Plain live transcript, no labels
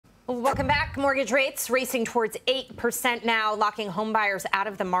Welcome back. Mortgage rates racing towards 8% now, locking homebuyers out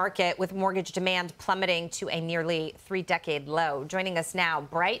of the market with mortgage demand plummeting to a nearly three-decade low. Joining us now,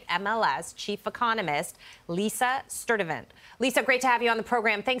 Bright MLS chief economist Lisa Sturtevant. Lisa, great to have you on the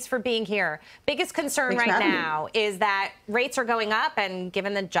program. Thanks for being here. Biggest concern right now is that rates are going up, and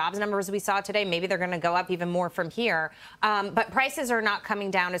given the jobs numbers we saw today, maybe they're going to go up even more from here. But prices are not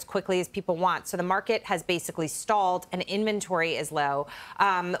coming down as quickly as people want. So the market has basically stalled and inventory is low.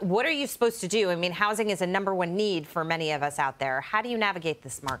 What are you supposed to do? I mean, housing is a #1 need for many of us out there. How do you navigate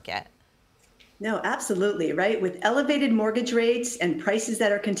this market? No, absolutely, right? With elevated mortgage rates and prices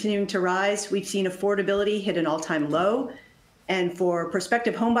that are continuing to rise, we've seen affordability hit an all-time low. And for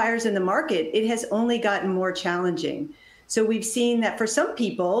prospective homebuyers in the market, it has only gotten more challenging. So we've seen that for some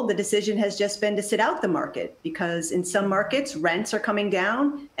people, the decision has just been to sit out the market because in some markets, rents are coming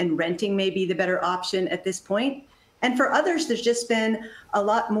down and renting may be the better option at this point. And for others, there's just been a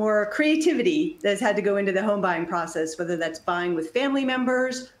lot more creativity that's had to go into the home buying process, whether that's buying with family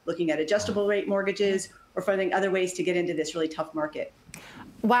members, looking at adjustable rate mortgages, or finding other ways to get into this really tough market.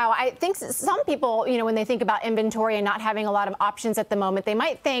 Wow, I think some people, when they think about inventory and not having a lot of options at the moment, they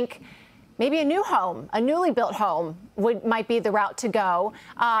might think maybe a new home, a newly built home might be the route to go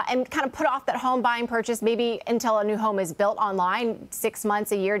and kind of put off that home buying purchase maybe until a new home is built online 6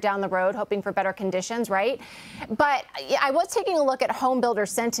 months, a year down the road, hoping for better conditions, right? But I was taking a look at home builder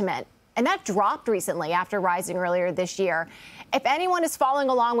sentiment, and that dropped recently after rising earlier this year. If anyone is following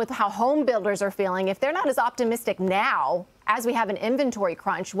along with how home builders are feeling, if they're not as optimistic now as we have an inventory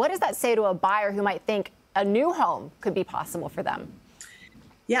crunch, what does that say to a buyer who might think a new home could be possible for them?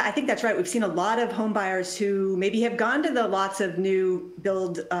 Yeah, I think that's right. We've seen a lot of home buyers who maybe have gone to the lots of new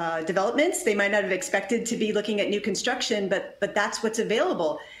build developments. They might not have expected to be looking at new construction, but that's what's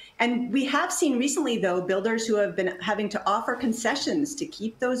available. And we have seen recently, though, builders who have been having to offer concessions to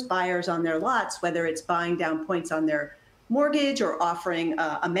keep those buyers on their lots, whether it's buying down points on their mortgage or offering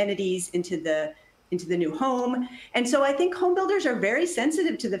amenities into the new home. And so I think home builders are very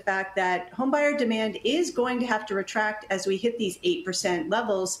sensitive to the fact that homebuyer demand is going to have to retract as we hit these 8%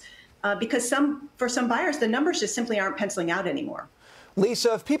 levels because for some buyers, the numbers just simply aren't penciling out anymore.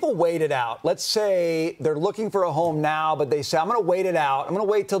 Lisa, if people wait it out, let's say they're looking for a home now, but they say, I'm going to wait it out. I'm going to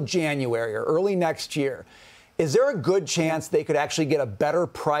wait till January or early next year. Is there a good chance they could actually get a better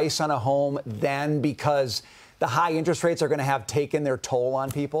price on a home then because the high interest rates are going to have taken their toll on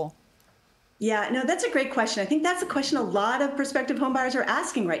people? Yeah, no, that's a great question. I think that's a question a lot of prospective homebuyers are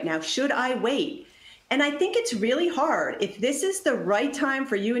asking right now. Should I wait? And I think it's really hard. If this is the right time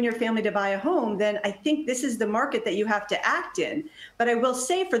for you and your family to buy a home, then I think this is the market that you have to act in. But I will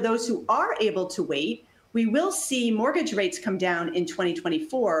say for those who are able to wait, we will see mortgage rates come down in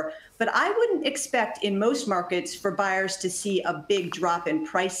 2024, but I wouldn't expect in most markets for buyers to see a big drop in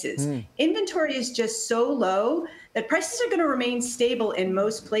prices. Inventory is just so low that prices are going to remain stable in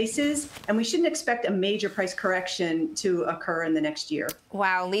most places, and we shouldn't expect a major price correction to occur in the next year.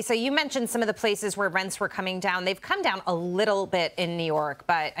 Wow, Lisa, you mentioned some of the places where rents were coming down. They've come down a little bit in New York,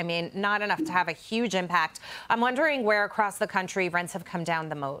 but I mean, not enough to have a huge impact. I'm wondering where across the country rents have come down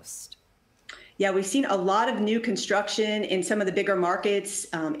the most. Yeah, we've seen a lot of new construction in some of the bigger markets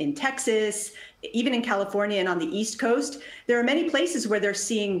in Texas, even in California and on the East Coast. There are many places where they're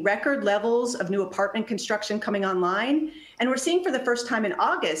seeing record levels of new apartment construction coming online. And we're seeing for the first time in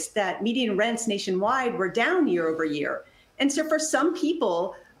August that median rents nationwide were down year over year. And so for some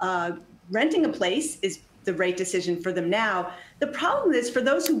people, renting a place is the right decision for them now. The problem is for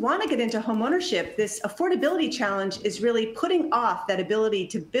those who want to get into homeownership, this affordability challenge is really putting off that ability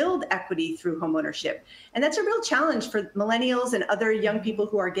to build equity through homeownership. And that's a real challenge for millennials and other young people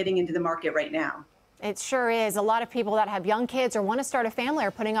who are getting into the market right now. It sure is. A lot of people that have young kids or want to start a family are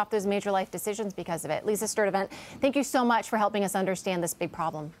putting off those major life decisions because of it. Lisa Sturtevant, thank you so much for helping us understand this big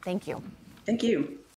problem. Thank you. Thank you.